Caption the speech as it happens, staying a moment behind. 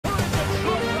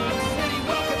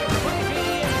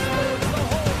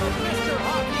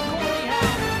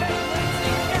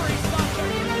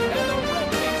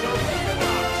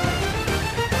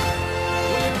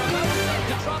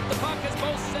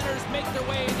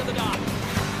to the dot.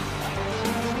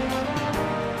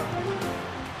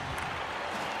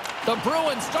 The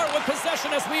Bruins start with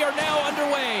possession as we are now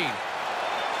underway.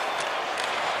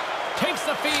 Takes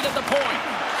the feed at the point.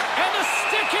 And the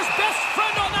stick, his best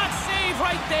friend on that save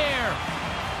right there.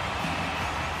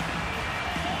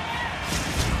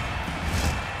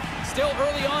 Still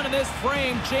early on in this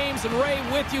frame, James and Ray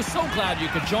with you. So glad you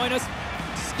could join us.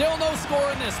 Still no score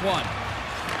in this one.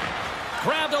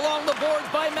 Grabbed along the boards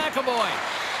by McAvoy.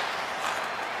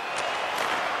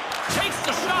 Takes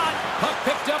the shot. Puck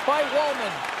picked up by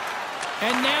Wallman.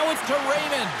 And now it's to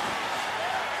Raymond.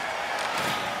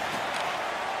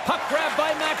 Puck grabbed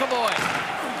by McAvoy.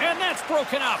 And that's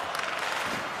broken up.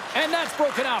 And that's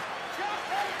broken up.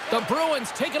 The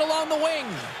Bruins take it along the wing.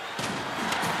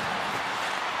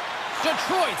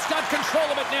 Detroit's got control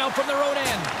of it now from their own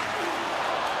end.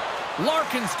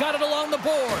 Larkin's got it along the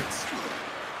boards.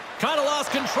 Kind of lost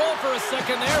control for a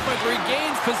second there, but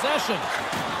regains possession.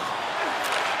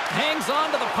 Hangs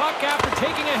on to the puck after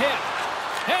taking a hit.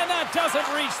 And that doesn't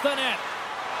reach the net.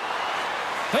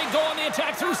 They go on the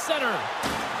attack through center.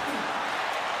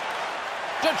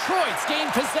 Detroit's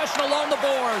gained possession along the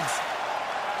boards.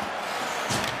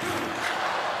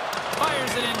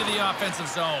 Fires it into the offensive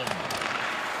zone.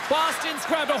 Boston's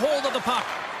grabbed a hold of the puck.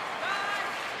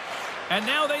 And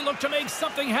now they look to make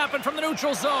something happen from the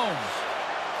neutral zone.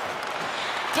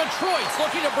 Detroit's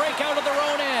looking to break out of their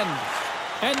own end.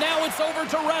 And now it's over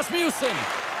to Rasmussen.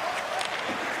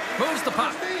 Moves the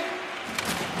puck.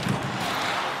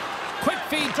 Quick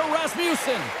feed to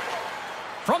Rasmussen.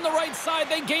 From the right side,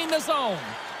 they gain the zone.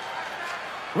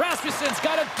 Rasmussen's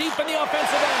got it deep in the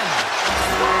offensive end.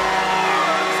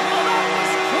 Well, that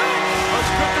was quick.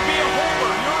 It's good to be a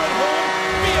homer. You're at home.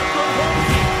 Be a good home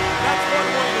team. That's one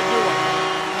way to do it.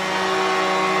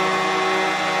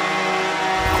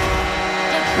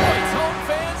 Detroit's home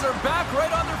fans are back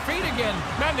right on their feet again.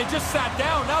 Man, they just sat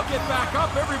down. Now get back up.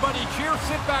 Everybody cheer,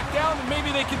 sit back down, and maybe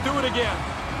they can do it again.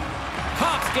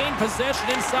 Cox gained possession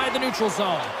inside the neutral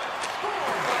zone.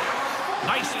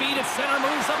 Nice feed at center,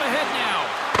 moves up ahead now.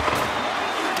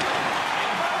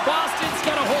 Boston's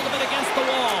got a hold of it against the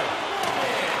wall.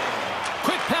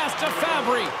 Quick pass to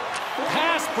Fabry.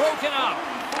 Pass broken up.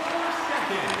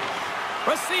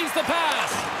 Receives the pass.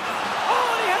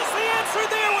 Oh, he has the answer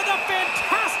there with a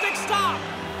fantastic stop.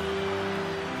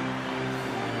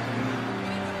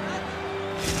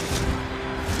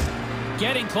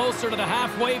 Getting closer to the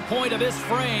halfway point of this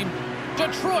frame.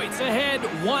 Detroit's ahead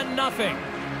 1-0.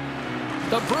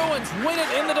 The Bruins win it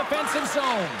in the defensive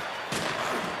zone.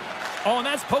 Oh, and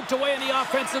that's poked away in the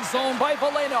offensive zone by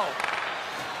Veleno.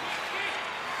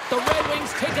 The Red Wings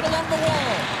take it along the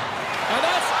wall. And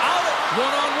that's out.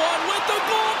 One-on-one with the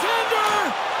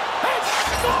goaltender. And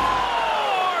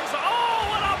scores! Oh,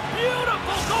 what a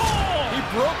beautiful goal! He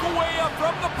broke away up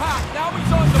from the pack. Now he's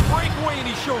on the breakaway, and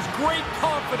he shows great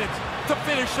confidence to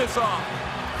finish this off.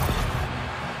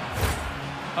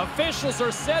 Officials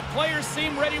are set. Players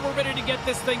seem ready. We're ready to get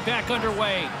this thing back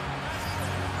underway.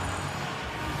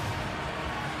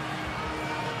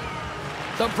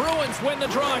 The Bruins win the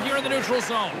draw here in the neutral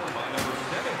zone.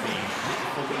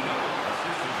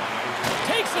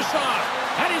 Takes a shot,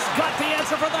 and he's got the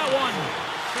answer for that one.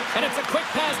 And it's a quick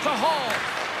pass to Hall.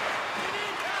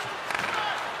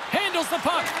 Handles the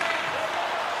puck.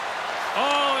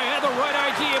 Oh, he had the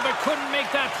right idea, but couldn't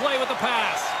make that play with the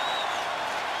pass.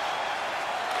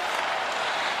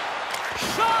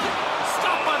 Shot!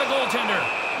 Stopped by the goaltender.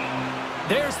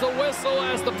 There's the whistle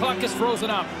as the puck is frozen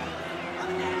up.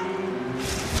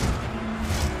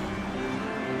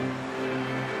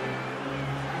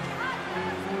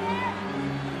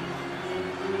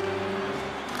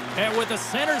 And with the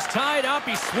centers tied up,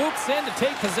 he swoops in to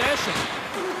take possession.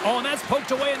 Oh, and that's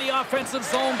poked away in the offensive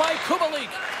zone by Kubalik.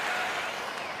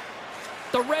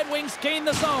 The Red Wings gain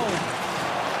the zone.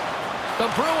 The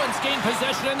Bruins gain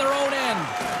possession in their own end.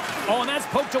 Oh, and that's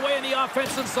poked away in the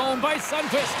offensive zone by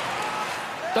Sundqvist.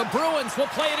 The Bruins will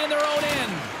play it in their own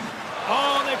end.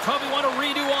 Oh, they probably want to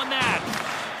redo on that.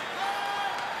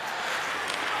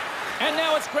 And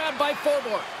now it's grabbed by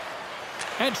Forbort.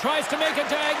 And tries to make a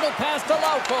diagonal pass to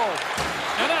Lauko.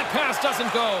 And that pass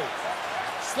doesn't go.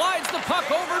 Slides the puck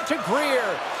over to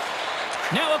Greer.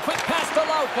 Now a quick pass to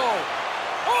Lauko.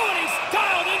 Oh, and he's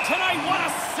dialed in tonight. What a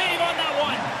save on that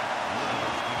one.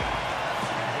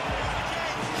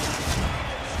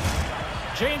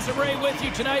 James and Ray with you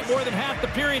tonight. More than half the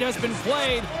period has been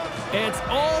played. It's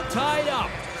all tied up.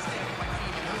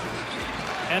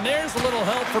 And there's a little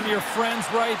help from your friends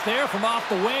right there from off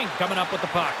the wing coming up with the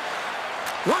puck.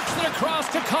 Works it across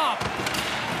to Kopp.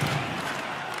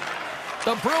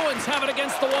 The Bruins have it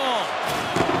against the wall.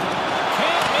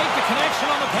 Can't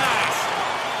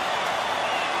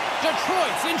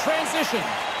Detroit's in transition.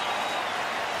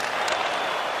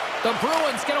 The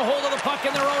Bruins get a hold of the puck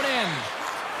in their own end.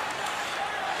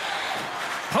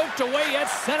 Poked away at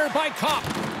center by Kopp.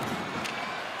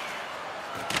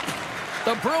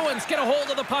 The Bruins get a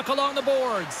hold of the puck along the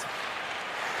boards.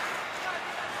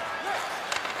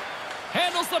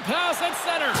 Handles the pass at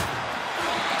center.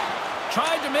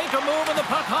 Tried to make a move and the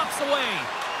puck hops away.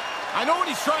 I know what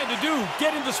he's trying to do,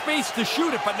 get into space to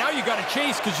shoot it, but now you got to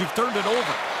chase because you've turned it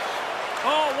over.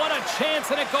 Oh, what a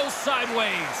chance, and it goes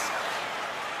sideways.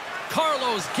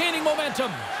 Carlos gaining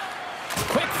momentum.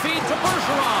 Quick feed to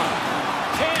Bergeron.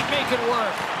 Can't make it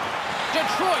work.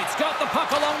 Detroit's got the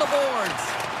puck along the boards.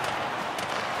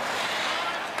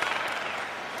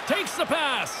 Takes the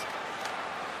pass.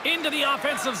 Into the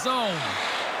offensive zone.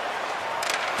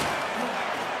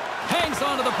 Hangs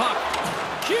onto the puck.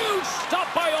 Huge stop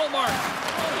by Ullmark.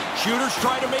 Shooters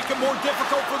try to make it more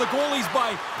difficult for the goalies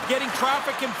by getting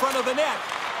traffic in front of the net.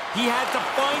 He had to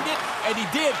find it, and he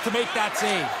did to make that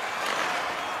save.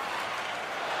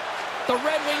 The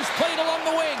Red Wings played along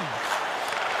the wing.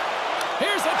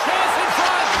 Here's a chance in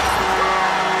front.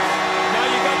 Now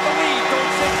you got the lead.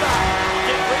 Don't sit back.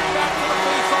 Get right back to the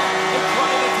faceoff and try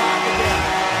and attack again.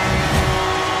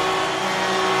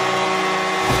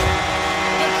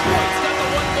 Detroit's got the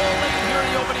one-goal lead here in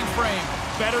the opening frame.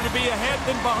 Better to be ahead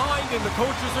than behind, and the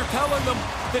coaches are telling them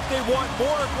that they want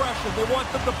more aggression. They want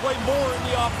them to play more in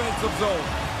the offensive zone.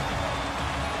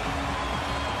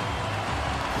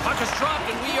 Puck is dropped,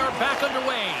 and we are back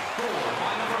underway.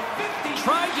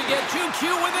 Tried to get 2Q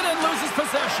with it and loses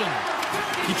possession.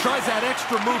 He tries that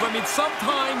extra move. I mean,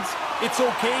 sometimes it's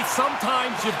okay.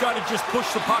 Sometimes you've got to just push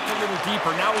the puck a little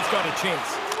deeper. Now he's got a chance.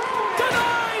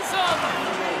 Denies him!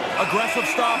 Aggressive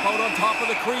stop out on top of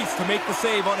the crease to make the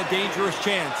save on a dangerous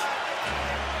chance.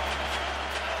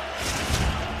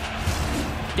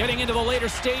 Getting into the later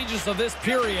stages of this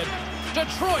period,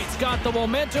 Detroit's got the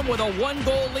momentum with a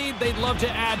one-goal lead. They'd love to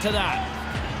add to that.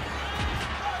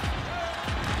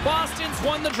 Boston's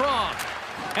won the draw,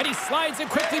 and he slides it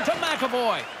quickly to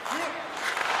McAvoy.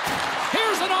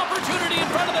 Here's an opportunity in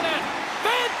front of the net.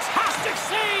 Fantastic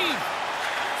save!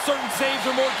 Certain saves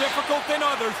are more difficult than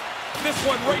others. This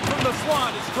one right from the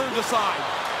slot is turned aside.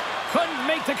 Couldn't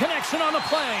make the connection on the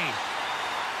play.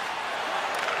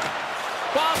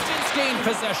 Boston's gained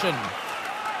possession.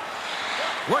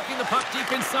 Working the puck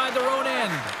deep inside their own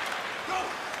end.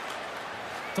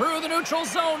 Through the neutral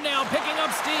zone now, picking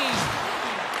up steam.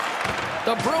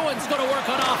 The Bruins going to work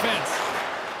on offense.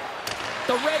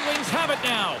 The Red Wings have it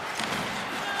now.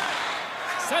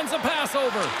 Sends a pass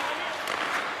over.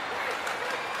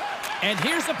 And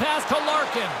here's the pass to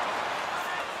Larkin.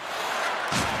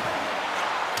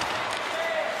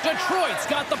 Detroit's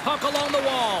got the puck along the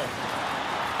wall.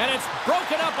 And it's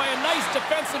broken up by a nice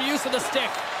defensive use of the stick.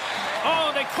 Oh,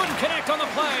 they couldn't connect on the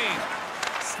play.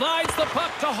 Slides the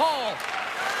puck to Hall.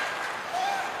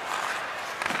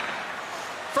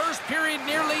 First period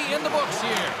nearly in the books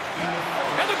here.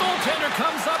 And the goaltender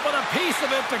comes up with a piece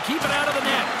of it to keep it out of the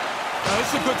net. Now,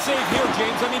 this is a good save here,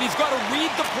 James. I mean, he's got to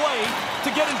read the play to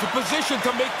get into position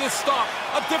to make this stop.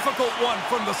 A difficult one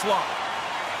from the slot.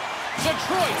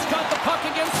 Detroit's got the puck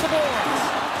against the boards.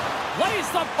 Lays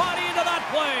the body into that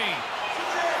play.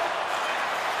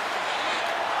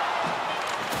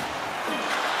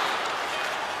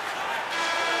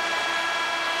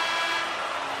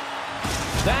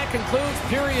 That concludes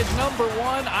period number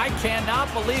one. I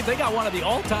cannot believe they got one of the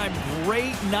all-time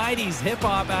great 90s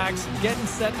hip-hop acts getting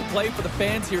set to play for the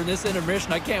fans here in this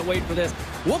intermission. I can't wait for this.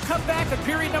 We'll come back at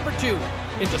period number two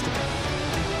in just a minute.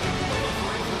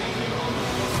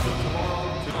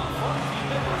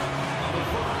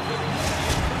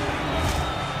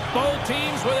 Both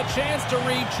teams with a chance to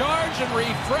recharge and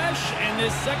refresh, and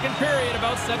this second period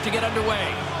about set to get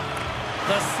underway.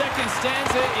 The second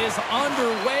stanza is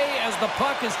underway as the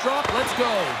puck is dropped. Let's go.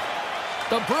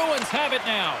 The Bruins have it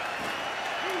now.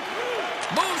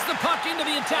 Moves the puck into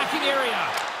the attacking area.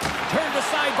 Turned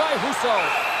aside by Husso.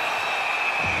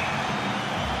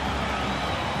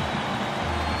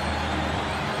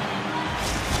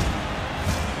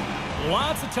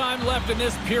 Lots of time left in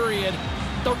this period.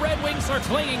 The Red Wings are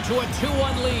clinging to a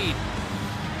 2-1 lead.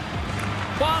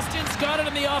 Boston's got it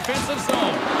in the offensive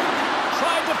zone.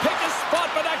 Tried to pick a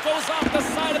spot, but that goes off the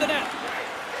side of the net.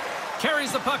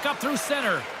 Carries the puck up through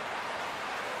center.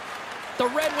 The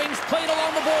Red Wings played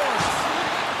along the boards.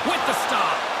 With the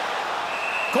stop.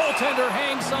 Goaltender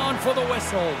hangs on for the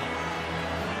whistle.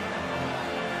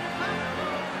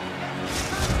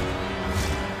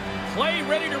 Play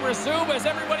ready to resume as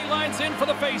everybody lines in for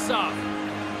the faceoff.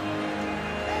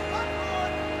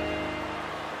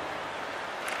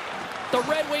 The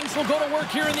Red Wings will go to work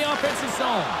here in the offensive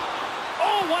zone.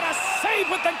 Oh, what a save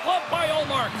with the glove by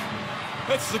Ullmark.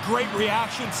 This is a great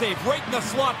reaction save. Right in the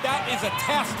slot. That is a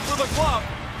test for the glove.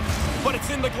 But it's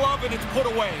in the glove and it's put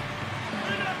away.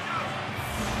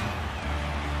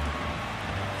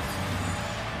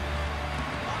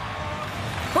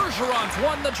 Bergeron's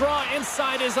won the draw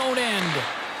inside his own end.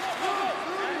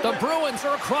 The Bruins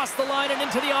are across the line and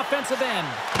into the offensive end.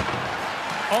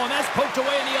 Oh, and that's poked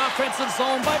away in the offensive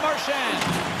zone by Marchand.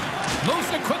 Moves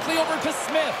it quickly over to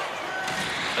Smith.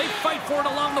 They fight for it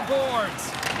along the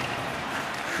boards.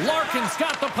 Larkin's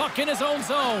got the puck in his own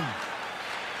zone.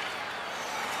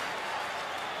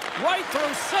 Right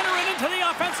through center and into the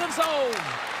offensive zone.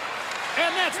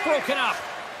 And that's broken up.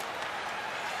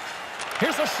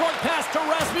 Here's a short pass to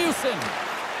Rasmussen.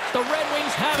 The Red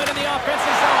Wings have it in the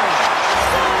offensive zone.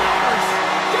 Scores!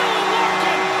 Dylan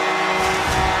Larkin!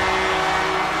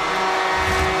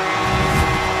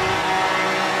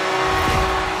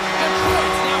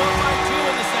 Detroit's now up by 2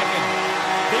 in the second.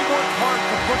 They worked hard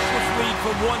to push this lead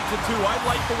from 1 to 2. I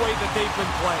like the way that they've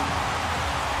been playing.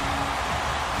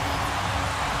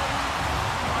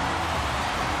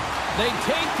 They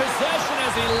take possession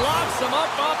as he locks him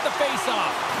up off the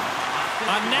faceoff.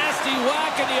 A nasty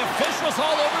whack, and the officials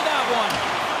all over that one.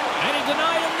 And he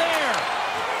denied him there.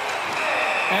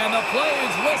 And the play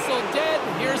is whistled dead.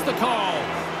 Here's the call.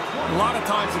 A lot of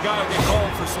times a guy will get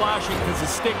called for slashing because his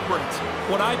stick breaks.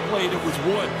 When I played, it was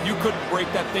wood. You couldn't break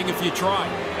that thing if you tried.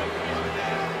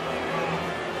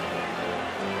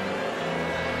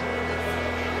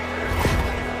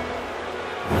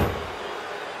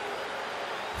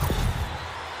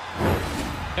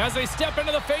 As they step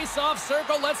into the face-off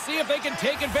circle, let's see if they can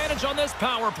take advantage on this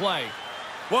power play.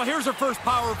 Well, here's our first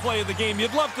power play of the game.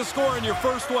 You'd love to score in your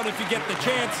first one if you get the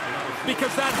chance, because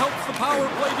that helps the power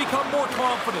play become more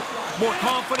confident. More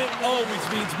confident always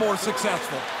means more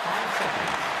successful.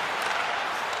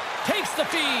 Takes the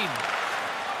feed.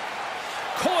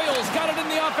 Coyle's got it in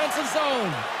the offensive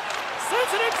zone.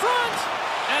 Sends it in front.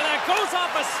 And that goes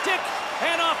off a stick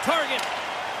and off target.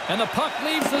 And the puck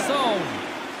leaves the zone.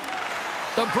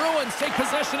 The Bruins take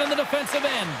possession in the defensive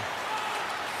end.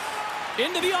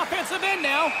 Into the offensive end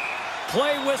now.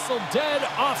 Play whistle dead,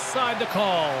 offside the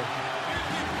call.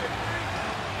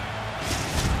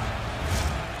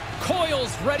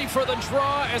 Coyle's ready for the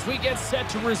draw as we get set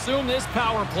to resume this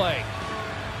power play.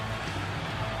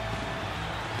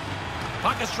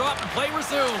 Puck is dropped and play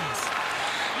resumes.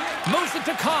 Moves it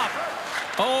to Kopp.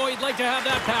 Oh, he'd like to have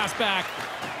that pass back.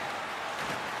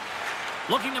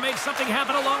 Looking to make something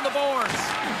happen along the boards.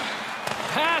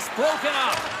 Pass broken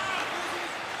up.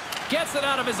 Gets it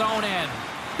out of his own end.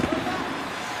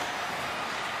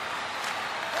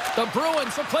 The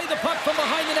Bruins will play the puck from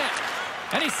behind the net.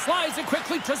 And he slides it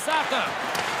quickly to Zacha.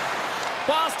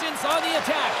 Boston's on the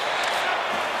attack.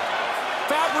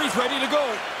 Fabry's ready to go.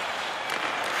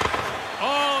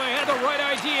 Oh, they had the right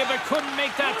idea, but couldn't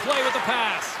make that play with the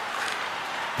pass.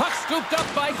 Puck scooped up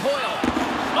by Coyle.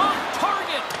 On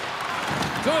target.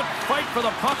 Good fight for the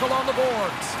puck along the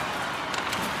boards.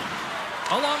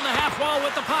 Along the half wall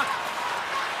with the puck.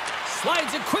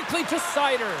 Slides it quickly to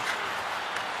Seider.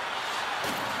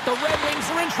 The Red Wings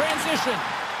are in transition.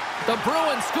 The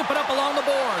Bruins scoop it up along the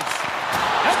boards.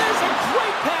 And there's a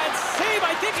great pad save.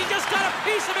 I think he just got a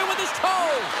piece of it with his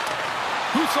toe.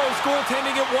 Husso's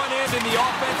goaltending at one end and the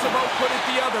offensive output at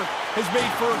the other has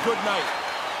made for a good night.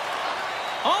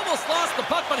 Almost lost the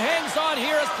puck, but hangs on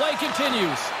here as play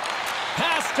continues.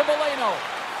 Pass to Boleno.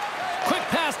 Quick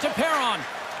pass to Perron.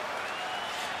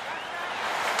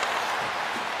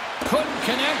 Couldn't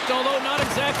connect, although not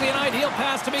exactly an ideal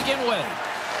pass to begin with.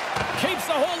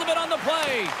 Keeps a hold of it on the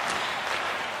play.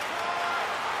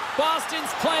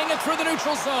 Boston's playing it through the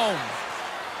neutral zone.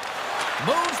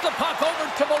 Moves the puck over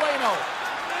to Boleno.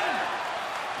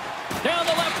 Down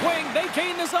the left wing, they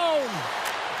gain the zone.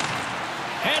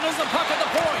 Handles the puck at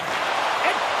the point.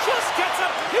 It just gets a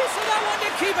piece of that one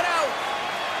to keep it out.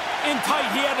 In tight,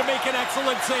 he had to make an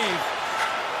excellent save.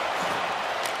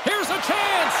 Here's a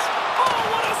chance. Oh,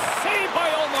 what a save by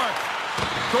Ullmark.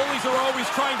 Goalies are always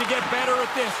trying to get better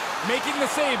at this. Making the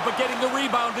save, but getting the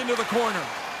rebound into the corner.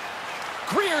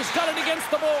 Greer's got it against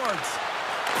the boards.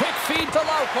 Quick feed to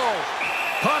Lauko.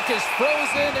 Puck is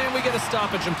frozen, and we get a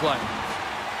stoppage in play.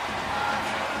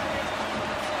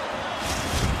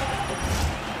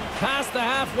 Past the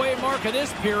halfway mark of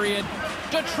this period,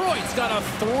 Detroit's got a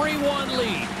 3-1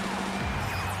 lead.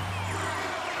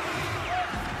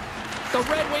 The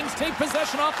Red Wings take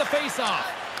possession off the faceoff.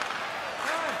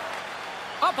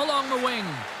 Up along the wing.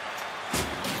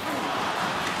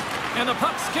 And the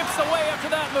puck skips away after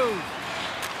that move.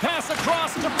 Pass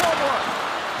across to Forward.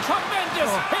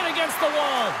 Tremendous hit against the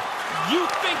wall. You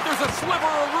think there's a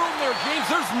sliver of room there, James.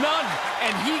 There's none.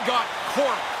 And he got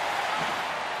corked.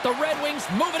 The Red Wings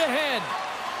move it ahead.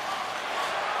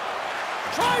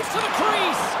 Drives to the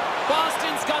crease.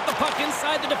 Boston's got the puck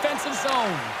inside the defensive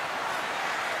zone.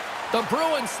 The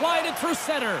Bruins slide it through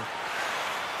center.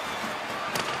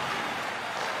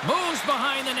 Moves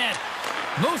behind the net.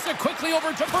 Moves it quickly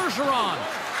over to Bergeron.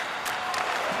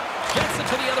 Gets it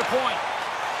to the other point.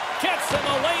 Gets in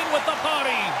the lane with the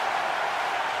body.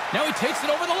 Now he takes it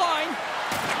over the line.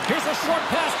 Here's a short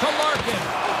pass to Larkin.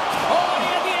 Oh, and he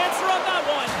had the answer on that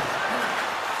one.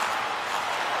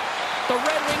 The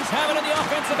Red Wings have it in the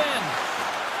offensive end.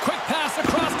 Quick pass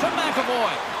across to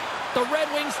McAvoy. The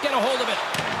Red Wings get a hold of it.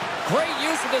 Great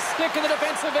use of the stick in the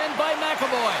defensive end by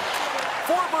McAvoy.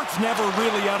 Forbert's never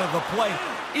really out of the play.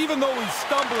 Even though he's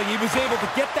stumbling, he was able to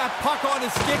get that puck on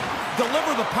his stick,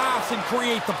 deliver the pass, and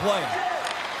create the play.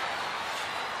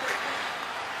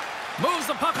 Moves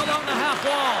the puck along the half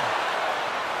wall.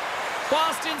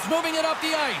 Boston's moving it up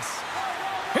the ice.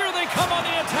 Here they come on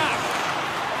the attack.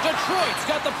 Detroit's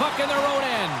got the puck in their own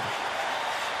end.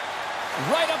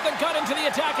 Right up the gut into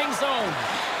the attacking zone.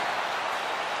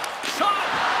 Shot!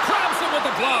 Grabs it with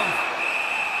the glove.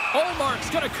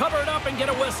 Omark's going to cover it up and get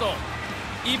a whistle.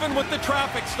 Even with the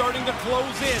traffic starting to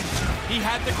close in, he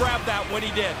had to grab that when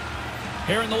he did.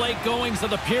 Here in the late goings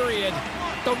of the period,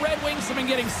 the Red Wings have been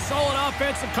getting solid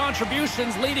offensive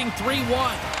contributions, leading 3-1.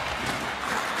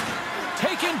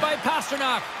 Taken by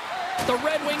Pasternak. The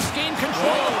Red Wings gain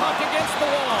control of the puck against the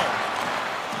wall.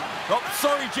 Oh,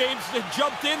 sorry, James, it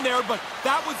jumped in there, but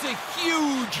that was a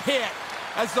huge hit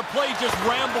as the play just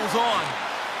rambles on.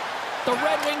 The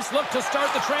Red Wings look to start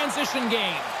the transition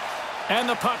game. And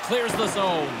the puck clears the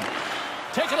zone.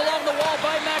 Taken along the wall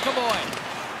by McAvoy.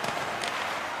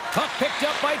 Puck picked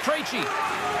up by Krejci.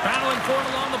 Battling for it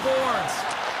along the boards.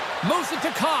 Moves it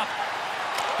to Kopp.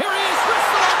 Here he is.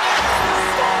 Wristed on net.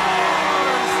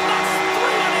 Scores! That's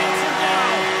 3 unanswered now.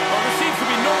 Well, there seems to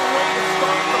be no way to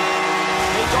stop them.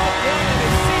 They got one, and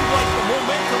it seemed like the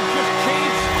momentum just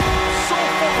changed so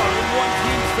far in one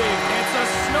team's favor. It's a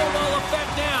snowball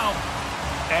effect now.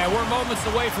 And we're moments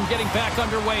away from getting back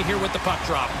underway here with the puck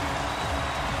drop.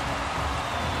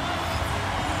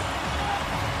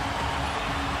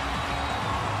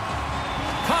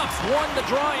 Kopp's won the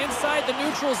draw inside the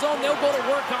neutral zone. They'll go to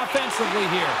work offensively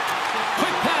here.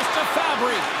 Quick pass to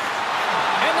Fabry.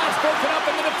 And that's broken up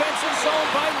in the defensive zone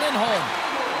by Lindholm.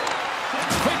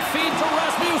 Quick feed to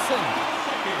Rasmussen.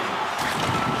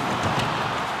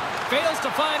 Fails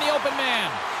to find the open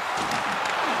man.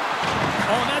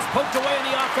 Oh, and that's poked away in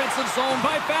the offensive zone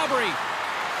by Fabry.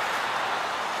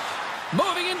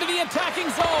 Moving into the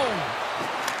attacking zone.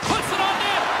 Puts it on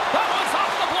net. That one's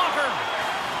off the blocker.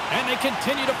 And they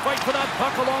continue to fight for that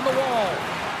puck along the wall.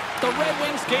 The Red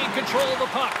Wings gain control of the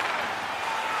puck.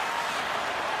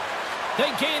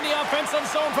 They gain the offensive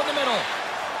zone from the middle.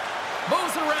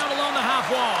 Moves it around along the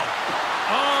half wall.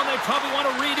 Oh, and they probably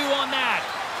want a redo on that.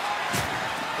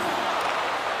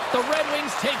 The Red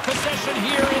Wings take possession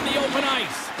here in the open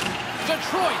ice.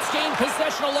 Detroit's gained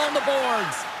possession along the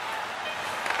boards.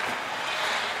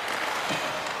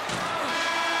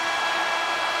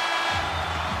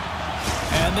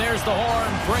 And there's the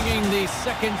horn, bringing the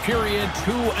second period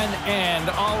to an end.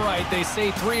 All right, they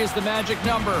say 3 is the magic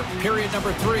number. Period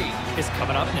number 3 is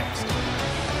coming up next.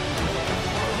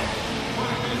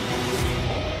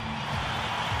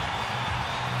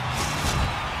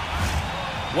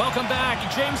 Welcome back.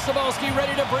 James Cybulski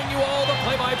ready to bring you all the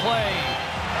play-by-play.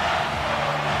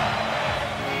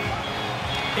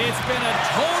 It's been a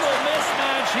total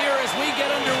mismatch here as we get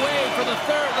underway for the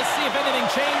third. Let's see if anything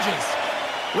changes.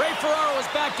 Ray Ferraro is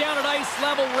back down at ice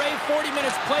level. Ray, 40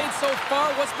 minutes played so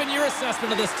far. What's been your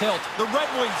assessment of this tilt? The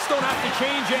Red Wings don't have to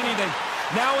change anything.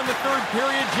 Now in the third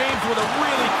period, James with a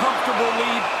really comfortable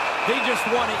lead. They just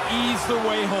want to ease their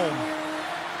way home.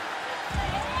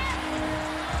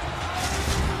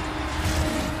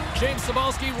 James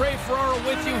Cybulski, Ray Ferraro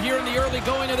with you here in the early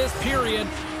going of this period.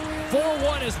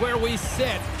 4-1 is where we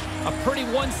sit. A pretty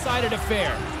one-sided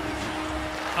affair.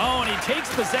 Oh, and he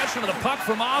takes possession of the puck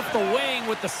from off the wing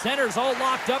with the centers all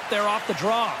locked up there off the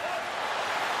draw.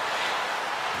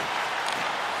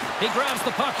 He grabs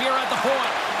the puck here at the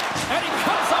point. And he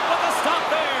comes up with a stop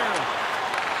there.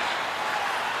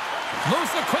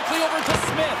 Moves it quickly over to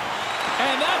Smith.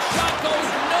 And that shot goes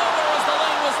nowhere as the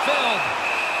lane was filled.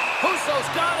 Husso's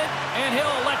got it, and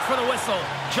he'll elect for the whistle.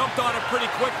 Jumped on it pretty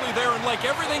quickly there, and like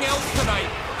everything else tonight,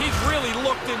 he's really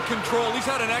looked in control. He's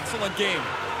had an excellent game.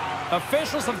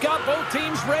 Officials have got both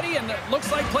teams ready, and it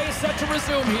looks like play is set to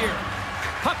resume here.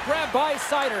 Puck grab by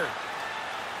Seider.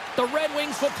 The Red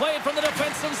Wings will play it from the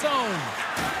defensive zone.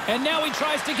 And now he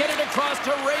tries to get it across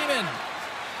to Raymond.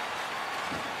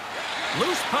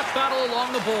 Loose puck battle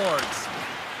along the boards.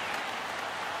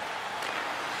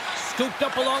 Scooped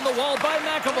up along the wall by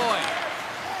McAvoy.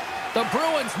 The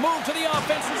Bruins move to the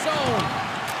offensive zone.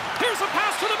 Here's a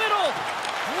pass to the middle.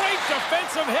 Great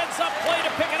defensive heads-up play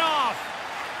to pick it off.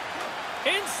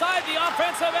 Inside the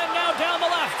offensive end, now down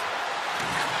the left.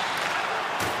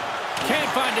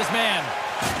 Can't find his man.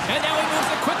 And now he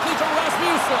moves it quickly to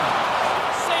Rasmussen.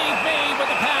 Save made with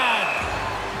the pad.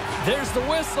 There's the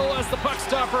whistle as the puck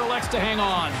stopper elects to hang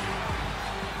on.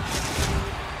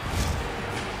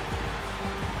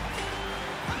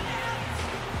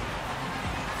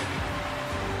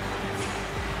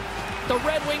 The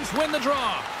Red Wings win the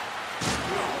draw.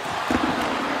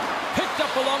 Picked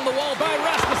up along the wall by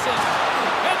Rasmussen.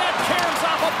 And that caroms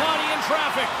off a body in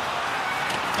traffic.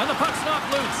 And the puck's knocked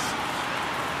loose.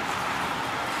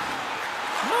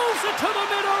 Moves it to the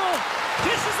middle.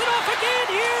 Dishes it off again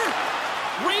here.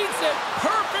 Reads it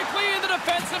perfectly in the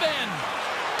defensive end.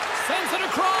 Sends it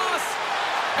across.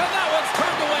 And that one's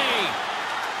turned away.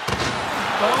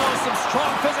 Oh, some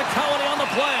strong physicality on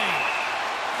the play.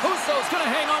 Husso's going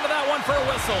to hang on to that one for a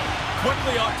whistle.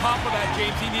 Quickly on top of that,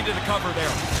 James. He needed a cover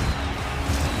there.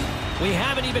 We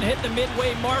haven't even hit the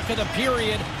midway mark of the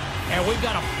period, and we've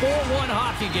got a 4-1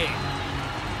 hockey game.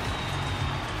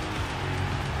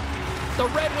 The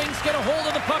Red Wings get a hold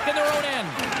of the puck in their own end.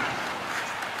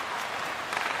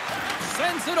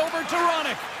 Sends it over to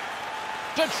Ronick.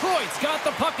 Detroit's got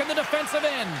the puck in the defensive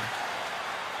end.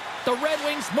 The Red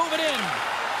Wings move it in.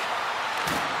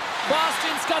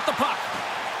 Boston's got the puck.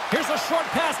 Here's a short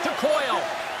pass to Coyle.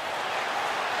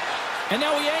 And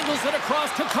now he angles it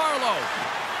across to Carlo.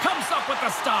 Comes up with the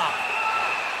stop.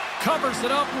 Covers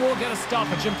it up, and we'll get a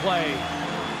stoppage in play.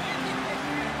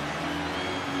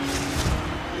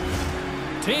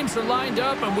 Teams are lined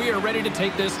up, and we are ready to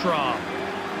take this draw.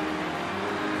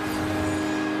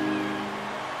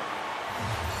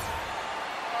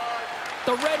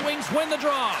 The Red Wings win the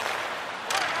draw.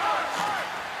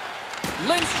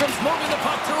 Lindstrom's moving the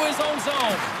puck through his own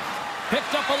zone.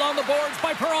 Picked up along the boards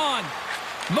by Perron.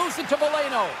 Moves it to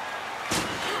Veleno.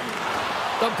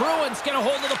 The Bruins get a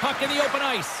hold of the puck in the open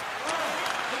ice.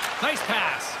 Nice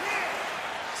pass.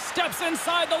 Steps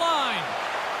inside the line.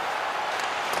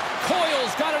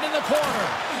 Coyle's got it in the corner.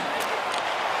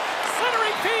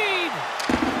 Centering feed.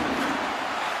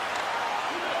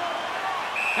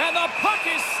 And the puck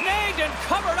is snagged and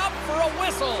covered up for a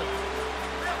whistle.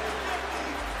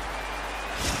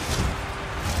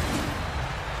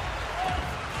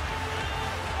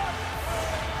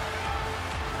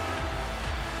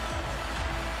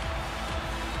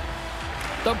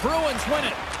 The Bruins win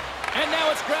it. And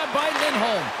now it's grabbed by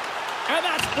Lindholm. And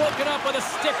that's broken up with a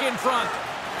stick in front.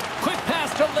 Quick pass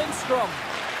to Lindstrom.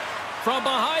 From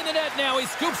behind the net now, he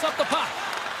scoops up the puck.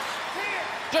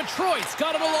 Detroit's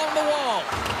got it along the wall.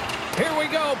 Here we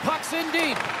go, puck's in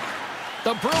deep.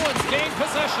 The Bruins gain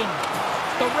possession.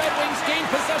 The Red Wings gain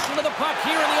possession of the puck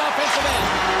here in the offensive end.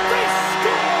 They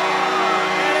score!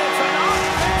 And it's an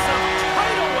offensive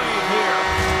tidal wave here.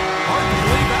 Hard to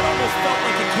believe that almost felt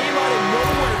like it came out of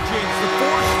nowhere, James. The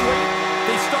four straight,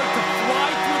 they start to fly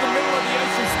through the middle of the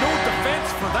ice. There's no defense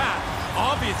for that.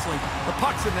 Obviously, the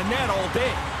puck's in the net all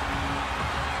day.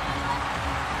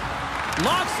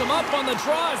 Locks them up on the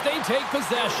draw as they take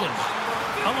possession.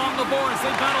 Along the boards, they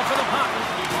battle for the puck.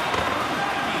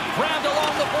 Grabbed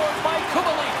along the boards by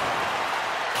Kubalik.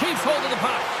 Keeps hold of the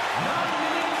puck.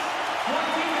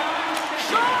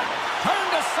 Shot!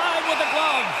 Turned aside with the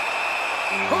glove.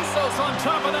 Husso's on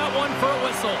top of that one for a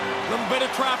whistle. A little bit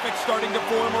of traffic starting to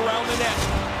form around the net.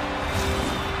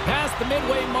 Past the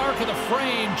midway mark of the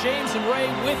frame, James and Ray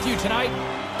with you tonight.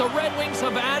 The Red Wings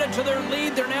have added to their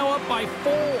lead. They're now up by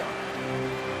 4.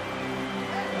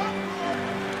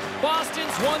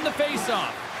 Boston's won the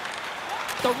faceoff.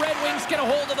 The Red Wings get a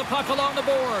hold of the puck along the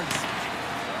boards.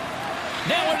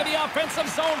 Now into the offensive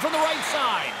zone from the right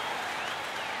side.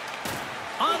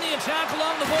 On the attack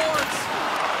along the boards.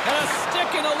 And a stick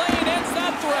in the lane ends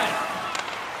that threat.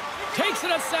 Takes it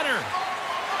at center.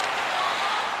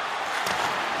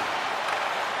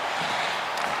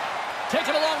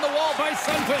 Taken along the wall by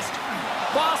Sundqvist.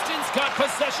 Boston's got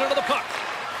possession of the puck.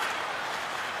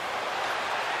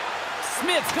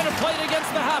 Smith's going to play it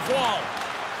against the half wall.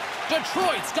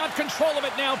 Detroit's got control of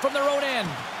it now from their own end.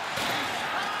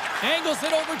 Angles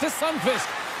it over to Sundqvist.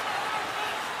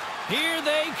 Here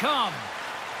they come.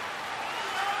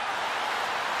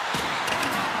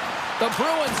 The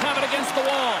Bruins have it against the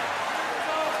wall.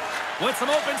 With some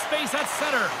open space at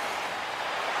center.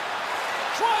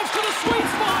 Drives to the sweet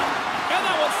spot. And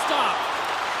that will stop.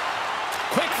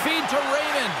 Quick feed to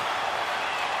Raymond.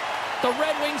 The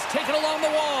Red Wings take it along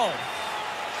the wall.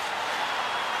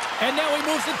 And now he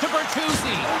moves it to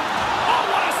Bertuzzi. Oh,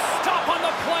 what a stop on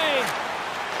the play.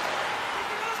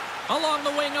 Along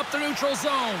the wing up the neutral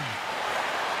zone.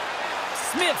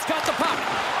 Smith's got the puck.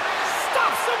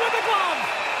 Stops him with the glove.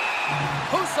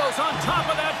 Husso's on top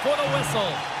of that for the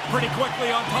whistle. Pretty quickly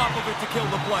on top of it to kill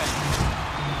the play.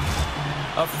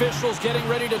 Officials getting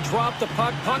ready to drop the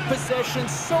puck. Puck possession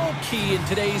so key in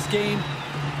today's game.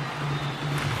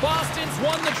 Boston's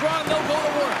won the draw and they'll go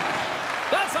to work.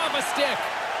 That's off a stick.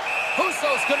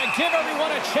 Husso's going to give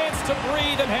everyone a chance to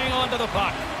breathe and hang on to the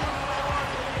puck.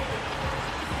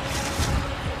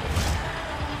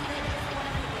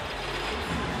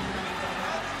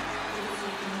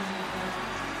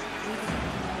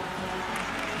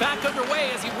 Back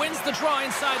underway as he wins the draw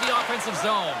inside the offensive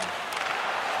zone.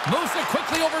 Moves it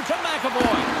quickly over to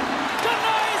McAvoy.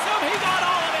 Denies him. He got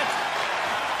all of it.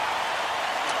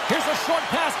 Here's a short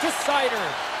pass to Seider.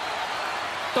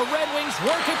 The Red Wings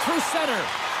work it through center.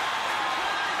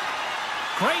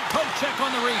 Great poke check on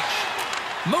the reach.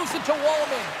 Moves it to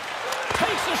Wallman.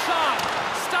 Takes a shot.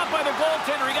 Stopped by the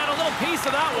goaltender. He got a little piece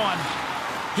of that one.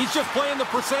 He's just playing the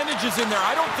percentages in there.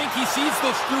 I don't think he sees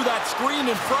this through that screen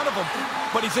in front of him,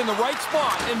 but he's in the right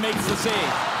spot and makes the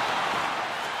save.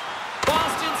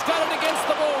 Boston's got it against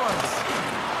the boards.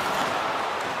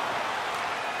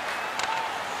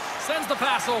 Sends the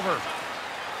pass over.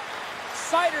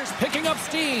 Seider's picking up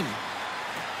steam.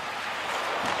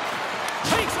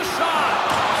 Takes a shot.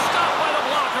 Stopped by the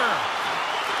blocker.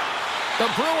 The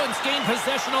Bruins gain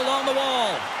possession along the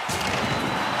wall.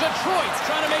 Detroit's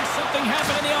trying to make something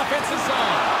happen in the offensive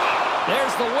zone.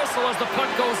 There's the whistle as the puck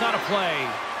goes out of play.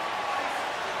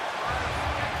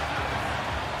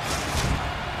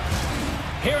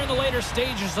 Here in the later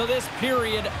stages of this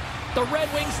period, the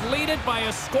Red Wings lead it by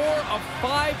a score of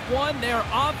 5-1. Their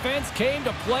offense came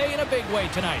to play in a big way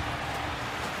tonight.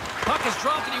 Puck is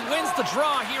dropped and he wins the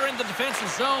draw here in the defensive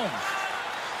zone.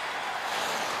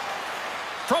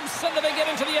 From center they get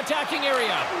into the attacking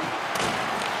area.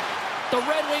 The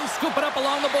Red Wings scoop it up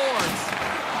along the boards.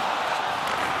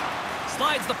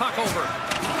 Slides the puck over.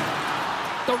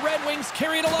 The Red Wings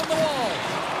carry it along the wall.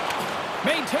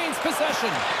 Maintains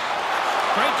possession.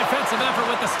 Great defensive effort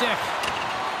with the stick.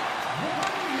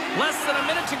 Less than a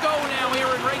minute to go now here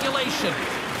in regulation.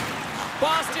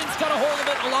 Boston's got a hold of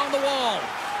it along the wall.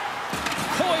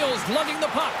 Coyle's lugging the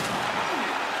puck.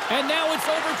 And now it's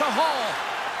over to Hall.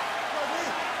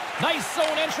 Nice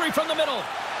zone entry from the middle.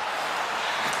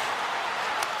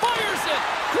 Fires it.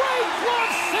 Great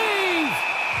glove save.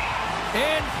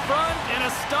 In front and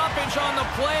a stoppage on the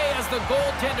play as the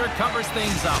goaltender covers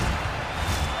things up.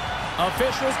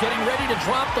 Officials getting ready to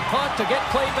drop the puck to get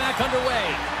play back underway.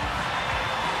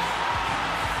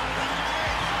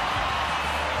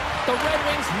 The Red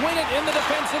Wings win it in the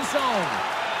defensive zone.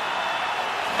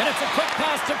 And it's a quick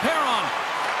pass to Perron.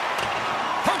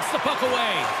 Pokes the puck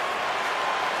away.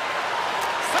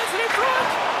 Sends it in front.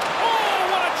 Oh,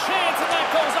 what a chance, and that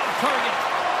goes off target.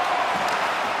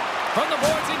 From the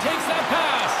boards, he takes that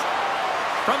pass.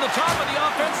 From the top of the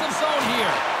offensive zone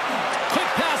here.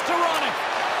 Quick pass to Ronick.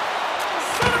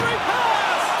 Centering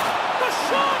pass. The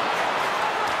shot.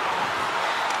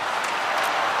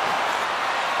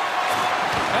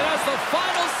 And as the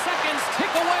final seconds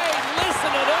tick away,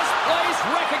 listen to this place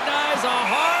recognize a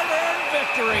hard-earned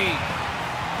victory.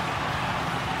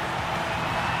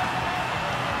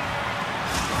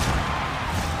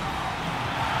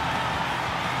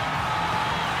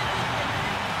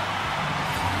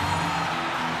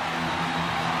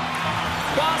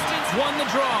 Boston's won the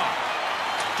draw.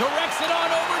 Directs it on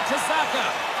over to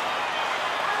Zacha.